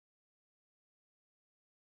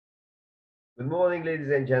Good morning, ladies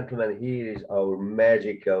and gentlemen. Here is our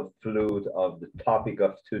magical flute of the topic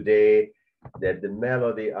of today. That the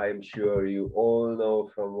melody I'm sure you all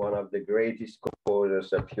know from one of the greatest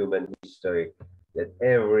composers of human history that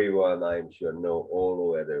everyone I'm sure know all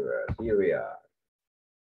over the world. Here we are.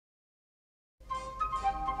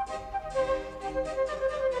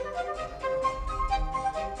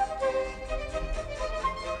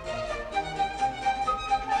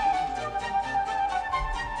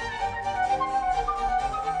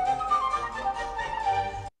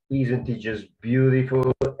 Isn't it just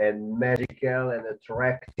beautiful and magical and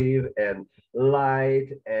attractive and light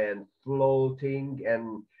and floating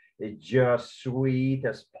and just sweet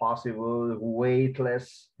as possible,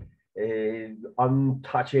 weightless,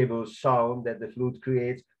 untouchable sound that the flute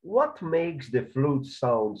creates? What makes the flute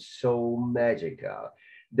sound so magical?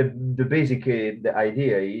 The basic the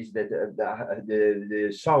idea is that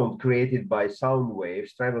the sound created by sound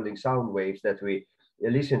waves, traveling sound waves that we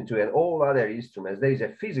listen to, and all other instruments, there is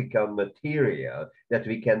a physical material that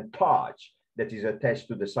we can touch that is attached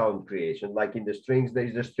to the sound creation. Like in the strings, there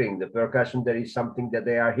is a string. The percussion, there is something that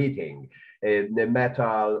they are hitting. The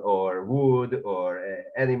metal or wood or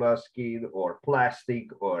animal skin or plastic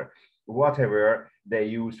or whatever they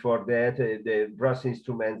use for that. The brass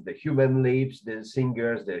instruments, the human lips, the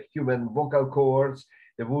singers, the human vocal cords,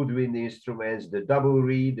 the woodwind instruments, the double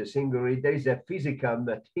reed, the single reed. There is a physical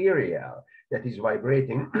material that is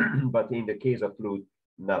vibrating, but in the case of flute,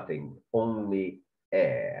 nothing, only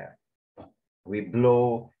air. We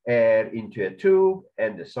blow air into a tube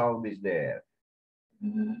and the sound is there.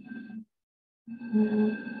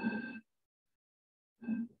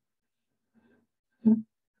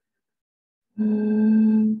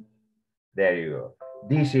 There you go.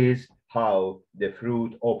 This is how the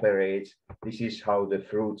flute operates. This is how the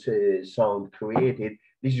flute sound created.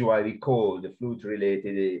 This is why we call the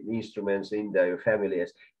flute-related instruments in their family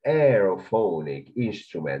as aerophonic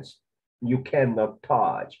instruments. You cannot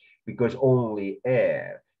touch because only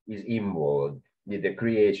air is involved in the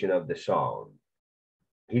creation of the sound.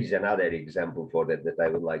 Here's another example for that that I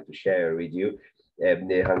would like to share with you.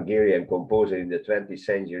 The Hungarian composer in the 20th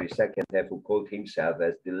century, second half, who called himself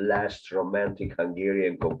as the last romantic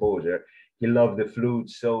Hungarian composer. He loved the flute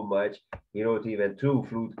so much, he wrote even two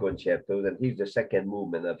flute concertos, and here's the second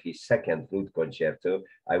movement of his second flute concerto.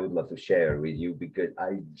 I would love to share with you because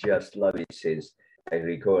I just love it since I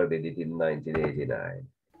recorded it in 1989.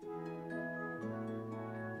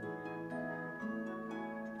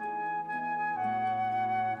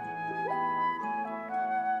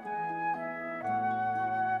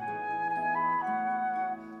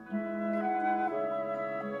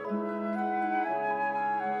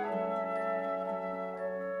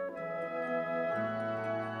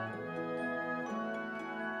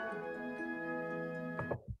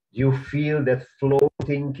 You feel that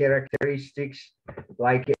floating characteristics,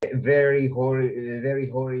 like very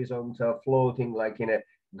horizontal floating, like in a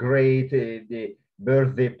great the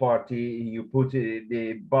birthday party. You put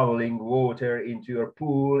the bubbling water into your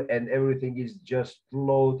pool, and everything is just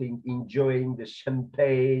floating, enjoying the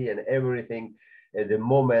champagne and everything. The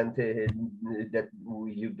moment that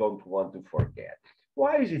you don't want to forget.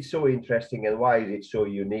 Why is it so interesting, and why is it so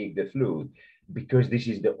unique, the flute? Because this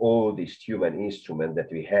is the oldest human instrument that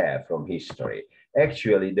we have from history.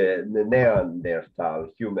 Actually, the Neanderthal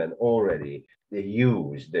human already they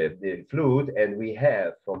used the flute, and we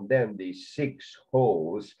have from them these six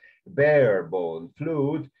holes, bare bone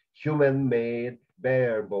flute, human made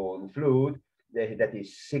bare bone flute that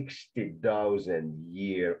is 60,000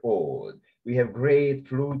 year old. We have great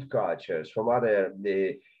flute cultures from other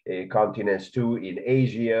continents too. In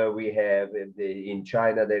Asia, we have in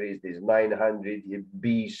China, there is this 900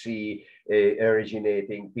 BC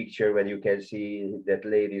originating picture when you can see that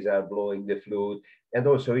ladies are blowing the flute. And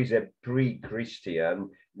also is a pre-Christian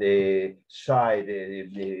the side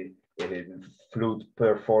flute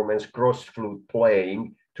performance, cross flute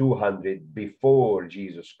playing 200 before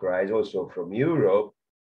Jesus Christ, also from Europe.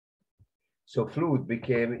 So flute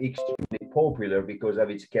became extremely popular because of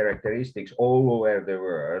its characteristics all over the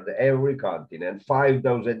world, every continent,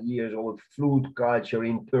 5,000 years old flute culture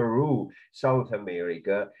in Peru, South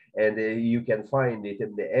America, and you can find it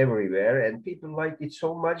everywhere. And people like it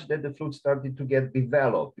so much that the flute started to get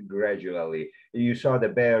developed gradually. You saw the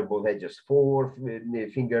bare bone had just four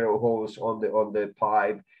finger holes on the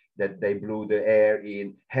pipe that they blew the air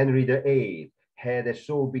in. Henry VIII had a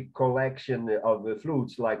so big collection of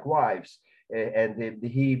flutes like wives, and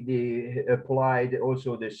he applied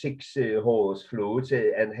also the six holes flutes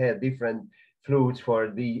and had different flutes for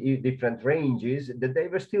the different ranges that they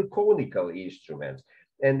were still conical instruments.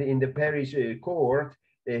 And in the Paris court,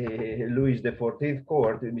 Louis XIV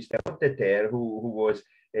court, Mr. Hotteter, who was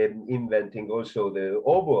inventing also the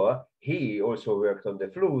oboe, he also worked on the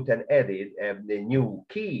flute and added a new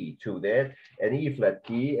key to that, an E flat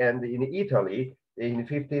key. And in Italy, in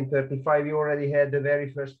 1535, you already had the very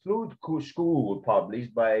first flute school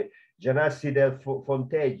published by Gianassi del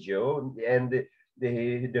Fonteggio, and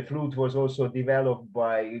the flute was also developed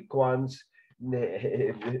by Quans in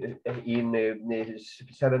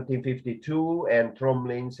 1752 and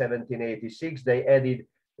Tromlin 1786. They added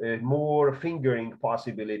more fingering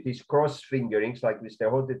possibilities, cross fingerings like Mr.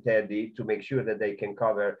 Hotteter did, to make sure that they can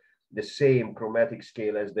cover the same chromatic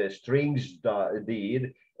scale as the strings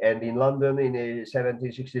did. And in London in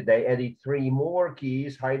 1760, they added 3 more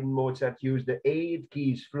keys. Haydn Mozart used the 8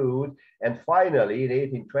 keys flute. And finally, in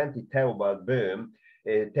 1820, Theobald Böhm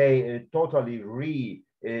totally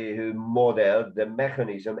remodeled the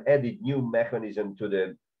mechanism, added new mechanism to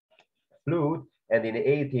the flute. And in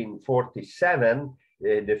 1847,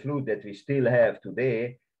 the flute that we still have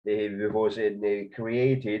today was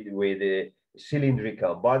created with a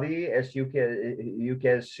cylindrical body, as you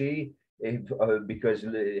can see, because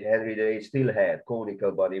Henry VIII still had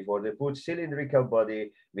conical body for the flute, cylindrical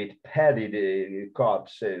body with padded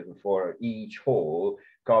cups for each hole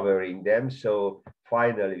covering them. So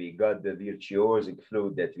finally, we got the virtuosic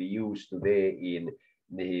flute that we use today in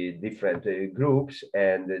the different groups,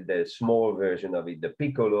 and the small version of it, the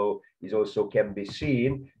piccolo, is also can be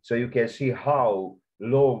seen. So you can see how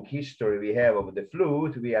long history we have of the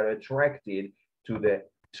flute. We are attracted to the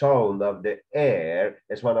sound of the air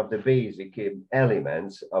as one of the basic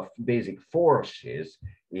elements of basic forces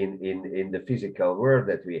in the physical world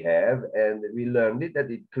that we have, and we learned it that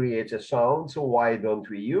it creates a sound, so why don't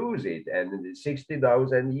we use it? And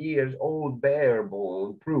 60,000 years old bare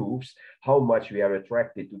bone proves how much we are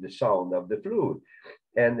attracted to the sound of the flute.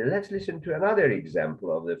 And let's listen to another example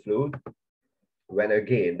of the flute, when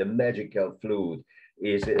again the magical flute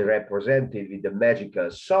is represented with the magical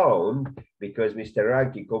sound, because Mr.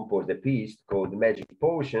 Ranki composed a piece called Magic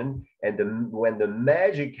Potion. And when the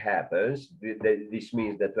magic happens, this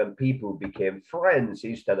means that when people became friends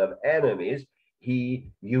instead of enemies, he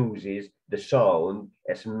uses the sound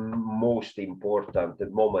as most important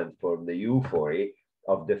moment for the euphoria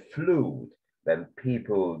of the flute. When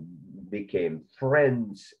people became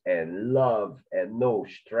friends and love and no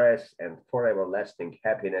stress and forever lasting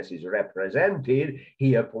happiness is represented,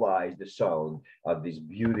 he applies the sound of this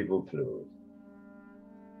beautiful flute.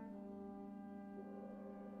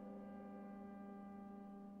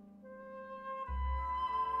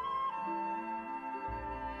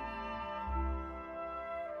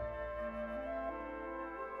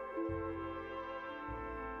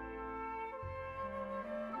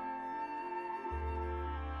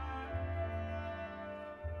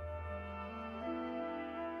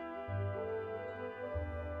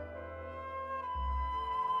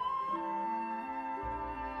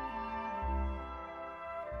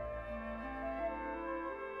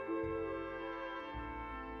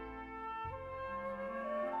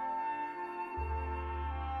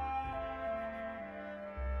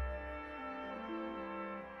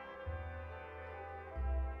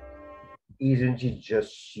 Isn't it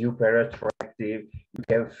just super attractive? You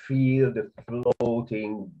can feel the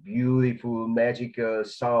floating, beautiful, magical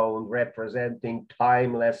sound representing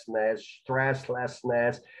timelessness,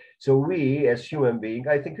 stresslessness. So we, as human beings,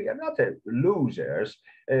 I think we are not losers,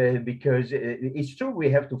 because it's true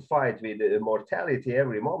we have to fight with mortality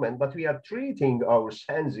every moment, but we are treating our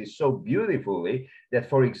senses so beautifully that,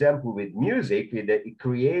 for example, with music, with the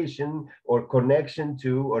creation or connection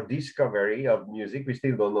to or discovery of music, we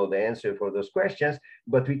still don't know the answer for those questions,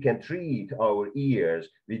 but we can treat our ears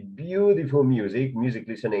with beautiful music, music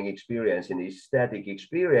listening experience, and aesthetic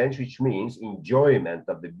experience, which means enjoyment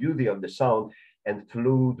of the beauty of the sound. And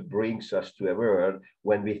flute brings us to a world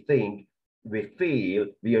when we think, we feel,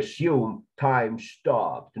 we assume time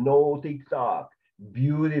stopped, no tick-tock,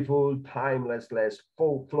 beautiful, timeless,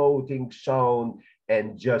 floating sound,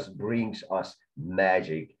 and just brings us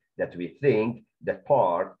magic that we think that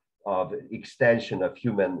part of extension of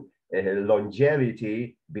human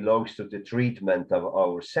longevity belongs to the treatment of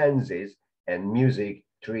our senses, and music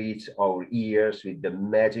treats our ears with the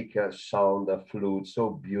magical sound of flute so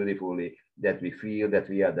beautifully that we feel that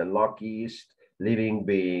we are the luckiest living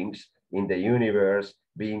beings in the universe,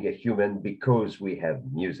 being a human, because we have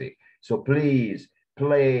music. So please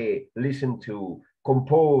play, listen to,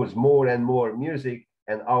 compose more and more music,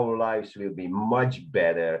 and our lives will be much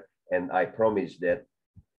better. And I promise that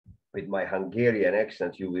with my Hungarian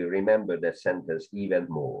accent, you will remember that sentence even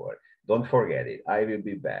more. Don't forget it. I will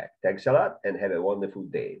be back. Thanks a lot and have a wonderful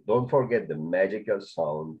day. Don't forget the magical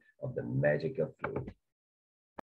sound of the magical flute.